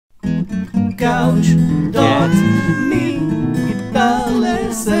couch.me guitar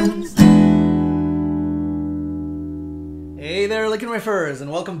lessons. Hey there, Licknriffers,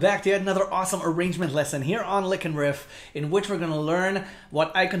 and welcome back to yet another awesome arrangement lesson here on Licknriff, in which we're going to learn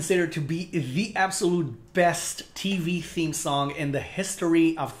what I consider to be the absolute best TV theme song in the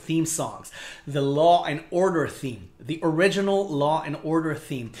history of theme songs. The Law and Order theme. The original Law and Order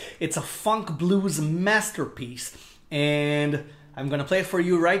theme. It's a funk blues masterpiece, and I'm going to play it for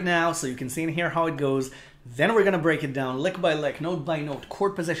you right now so you can see and hear how it goes. Then we're going to break it down lick by lick, note by note,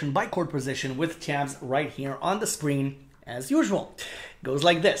 chord position by chord position with tabs right here on the screen as usual. It goes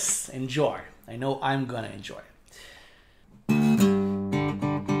like this. Enjoy. I know I'm going to enjoy it.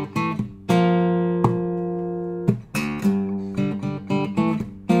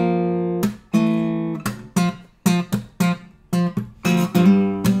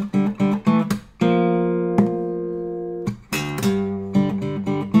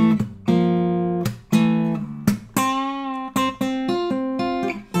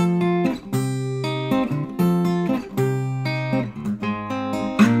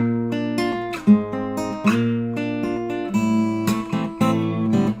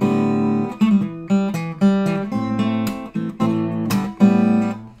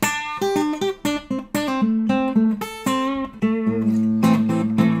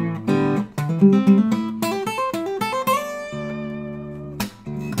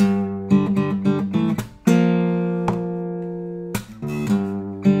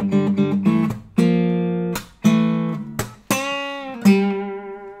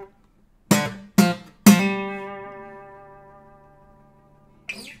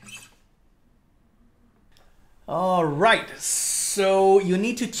 All right, so you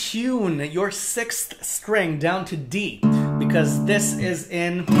need to tune your 6th string down to D, because this is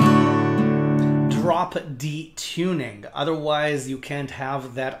in drop D tuning. Otherwise, you can't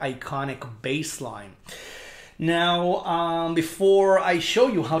have that iconic bass line. Now, before I show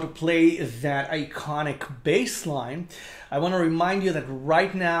you how to play that iconic bass line, I want to remind you that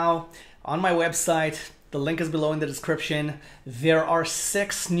right now on my website, the link is below in the description, there are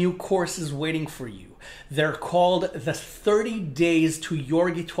 6 new courses waiting for you. They're called the 30 Days to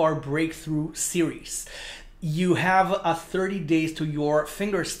Your Guitar Breakthrough series. You have a 30 Days to Your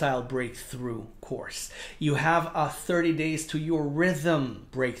Fingerstyle Breakthrough course. You have a 30 Days to Your Rhythm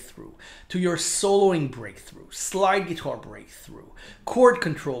Breakthrough, to Your Soloing Breakthrough, Slide Guitar Breakthrough, Chord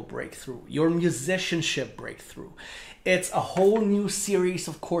Control Breakthrough, Your Musicianship Breakthrough. It's a whole new series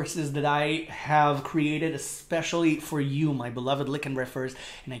of courses that I have created especially for you, my beloved Licknriffers,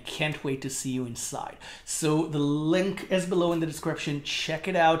 and I can't wait to see you inside. So the link is below in the description. Check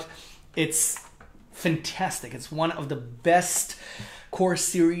it out. It's fantastic. It's one of the best course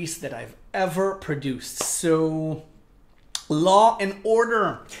series that I've ever produced. So, Law and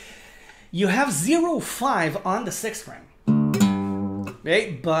Order. You have 0-5 on the 6th string,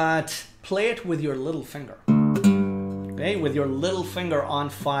 okay? But play it with your little finger. Okay, with your little finger on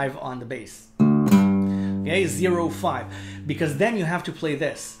 5 on the bass. Okay, 0-5. Because then you have to play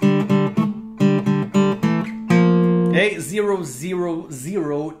this. Okay,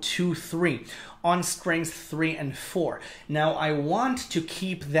 0-0-0-2-3 on strings 3 and 4. Now I want to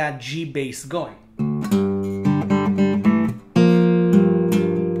keep that G bass going.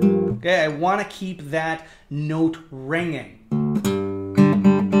 Okay, I want to keep that note ringing.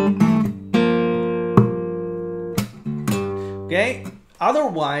 Okay?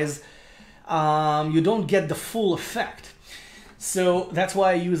 Otherwise, you don't get the full effect. So that's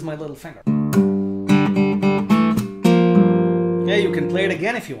why I use my little finger. Okay, you can play it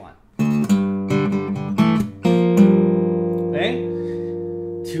again if you want. Okay?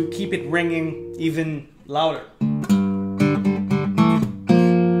 To keep it ringing even louder.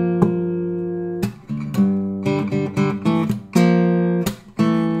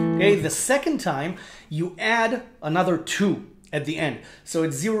 Okay, the second time you add another 2 at the end. So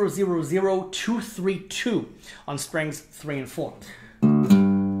it's 0-0-0-2-3-2 on strings 3 and 4.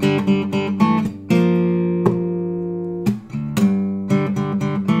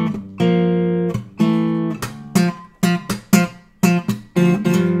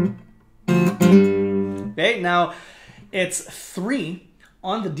 Okay, now it's 3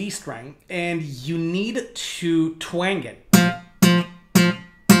 on the D string and you need to twang it.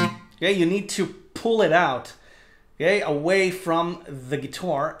 Okay, you need to pull it out, okay, away from the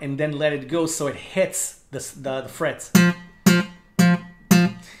guitar and then let it go so it hits the frets.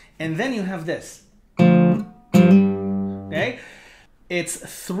 And then you have this. Okay, it's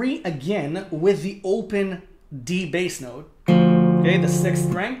 3 again with the open D bass note, okay, the 6th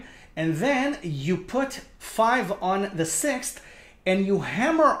string, and then you put 5 on the 6th and you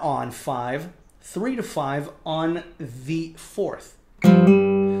hammer on 5, 3 to 5 on the 4th.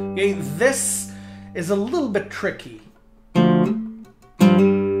 Okay, this is a little bit tricky.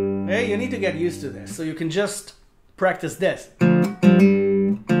 Okay, you need to get used to this, so you can just practice this.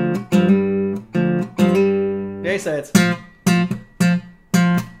 Okay, so it's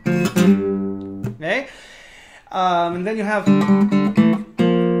okay, and then you have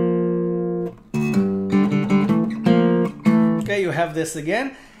okay, you have this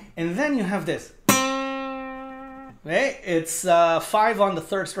again, and then you have this. Okay, it's 5 on the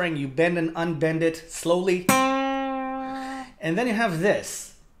 3rd string. You bend and unbend it slowly, and then you have this.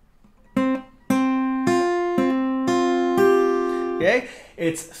 Okay,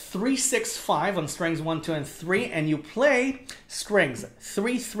 it's 3, 6, 5 on strings 1, 2, and 3, and you play strings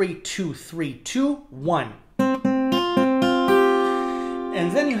 3, 3, 2, 3, 2, 1.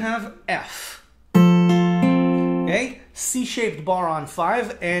 And then you have F. Okay, C-shaped bar on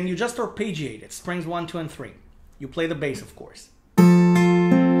 5, and you just arpeggiate it, strings 1, 2, and 3. You play the bass, of course.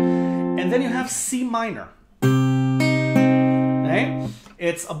 And then you have C minor. Okay,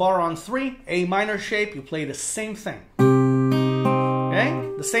 it's a bar on 3, A minor shape, you play the same thing. Okay,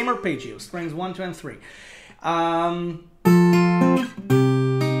 the same arpeggio, strings 1, 2, and 3.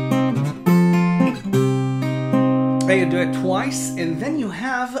 Okay, you do it twice, and then you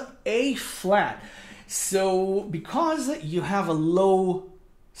have A flat. So because you have a low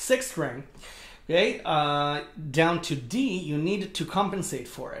 6th string, okay, down to D, you need to compensate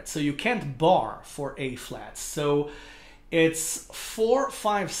for it. So you can't bar for A flat. So it's 4,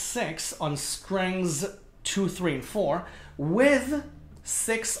 5, 6 on strings 2, 3, and 4 with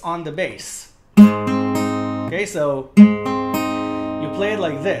 6 on the bass. Okay, so you play it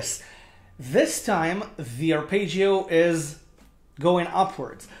like this. This time the arpeggio is going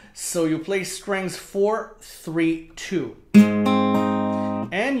upwards. So you play strings 4, 3, 2.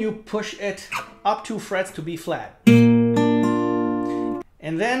 And you push it up 2 frets to B flat. And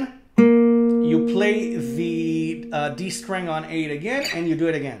then you play the D string on 8 again, and you do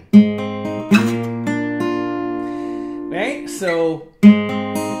it again. Okay, so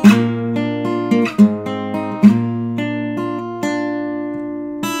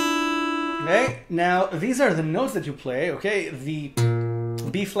okay, now these are the notes that you play. Okay, the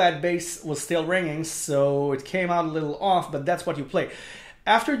B flat bass was still ringing, so it came out a little off, but that's what you play.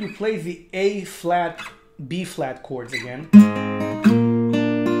 After you play the A flat, B flat chords again,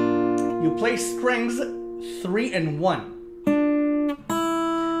 you play strings 3 and 1.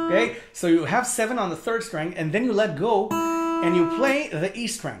 Okay, so you have 7 on the 3rd string, and then you let go, and you play the E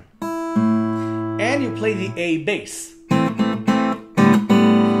string. And you play the A bass.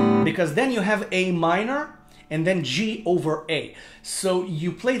 Because then you have A minor, and then G over A. So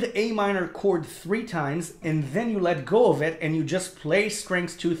you play the A minor chord 3 times, and then you let go of it, and you just play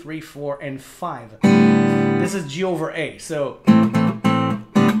strings 2, 3, 4, and 5. This is G over A. So,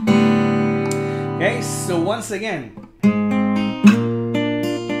 okay, so once again,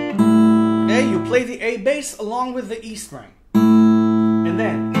 okay, you play the A bass along with the E string. And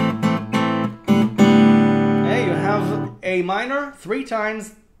then, okay, you have A minor 3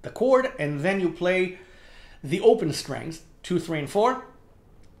 times, the chord, and then you play the open strings, 2, 3, and 4,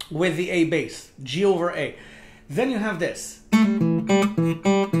 with the A bass, G over A. Then you have this.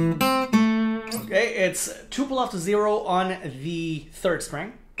 Okay, it's 2 pull off to 0 on the 3rd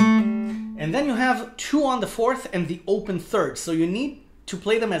string. And then you have 2 on the 4th and the open 3rd. So you need to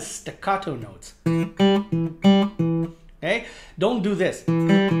play them as staccato notes. Okay, don't do this.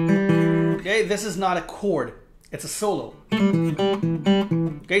 Okay, this is not a chord, it's a solo.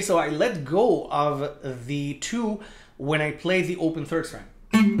 Okay, so I let go of the 2 when I play the open 3rd string.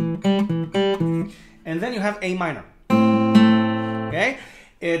 And then you have A minor. Okay,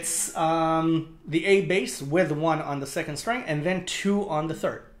 it's the A bass with 1 on the 2nd string and then 2 on the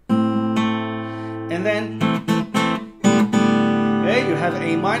 3rd. And then, okay, you have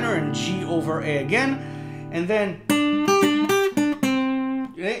A minor and G over A again. And then,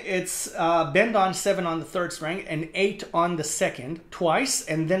 okay, it's bend on 7 on the 3rd string and 8 on the 2nd twice,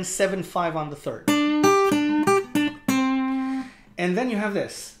 and then 7, 5 on the 3rd. And then you have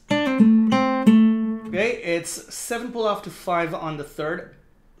this. Okay, it's 7 pull off to 5 on the 3rd,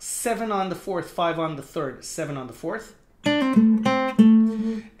 7 on the 4th, 5 on the 3rd, 7 on the 4th.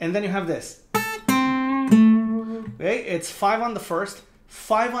 And then you have this. Okay, it's 5 on the 1st,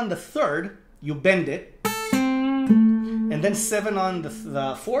 5 on the 3rd, you bend it, and then 7 on the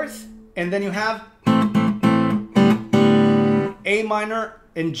 4th, and then you have A minor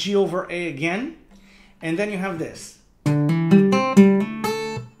and G over A again, and then you have this.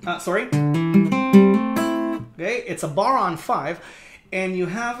 Okay, it's a bar on 5, and you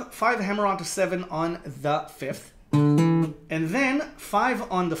have 5 hammer onto 7 on the 5th, and then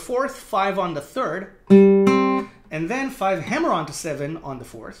 5 on the 4th, 5 on the 3rd, and then 5 hammer onto 7 on the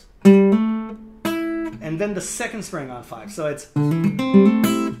 4th, and then the 2nd string on 5. So it's,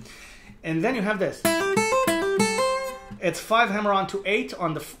 and then you have this. It's 5 hammer onto 8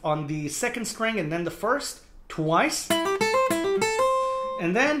 on the 2nd string, and then the 1st twice,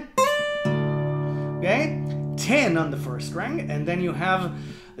 and then, okay, 10 on the 1st string, and then you have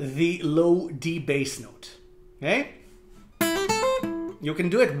the low D bass note. Okay, you can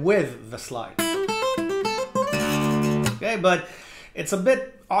do it with the slide. Okay, but it's a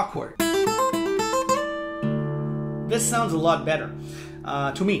bit awkward. This sounds a lot better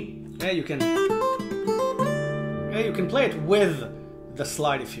to me. Okay, you can play it with the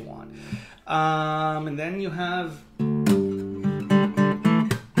slide if you want. And then you have,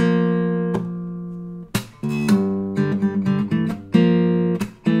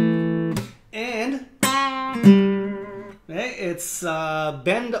 and okay, it's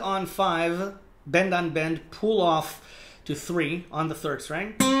bend on 5, bend on bend, pull off to 3 on the 3rd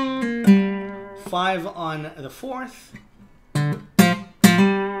string, 5 on the 4th,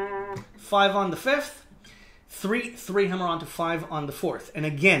 5 on the 5th, 3 hammer onto 5 on the 4th. And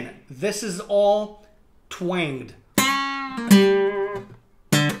again, this is all twanged.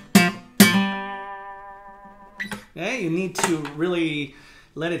 Okay, you need to really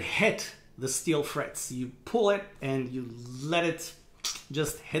let it hit the steel frets. You pull it and you let it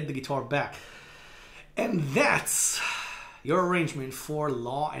just hit the guitar back. And that's your arrangement for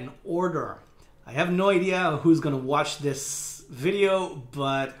Law and Order. I have no idea who's gonna watch this video,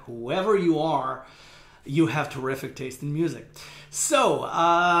 but whoever you are, you have terrific taste in music. So,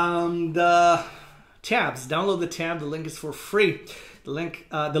 the tabs, download the tab, the link is for free. The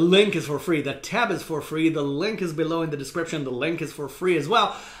link is for free, the tab is for free, the link is below in the description, the link is for free as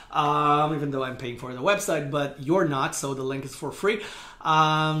well, even though I'm paying for the website, but you're not, so the link is for free.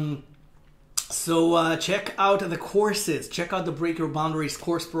 So check out the courses, check out the Break Your Boundaries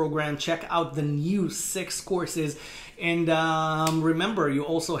course program, check out the new 6 courses, and remember, you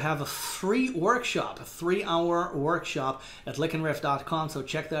also have a free workshop, a 3-hour workshop at licknriff.com, so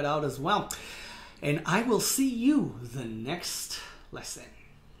check that out as well. And I will see you the next lesson.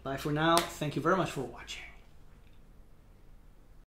 Bye for now. Thank you very much for watching.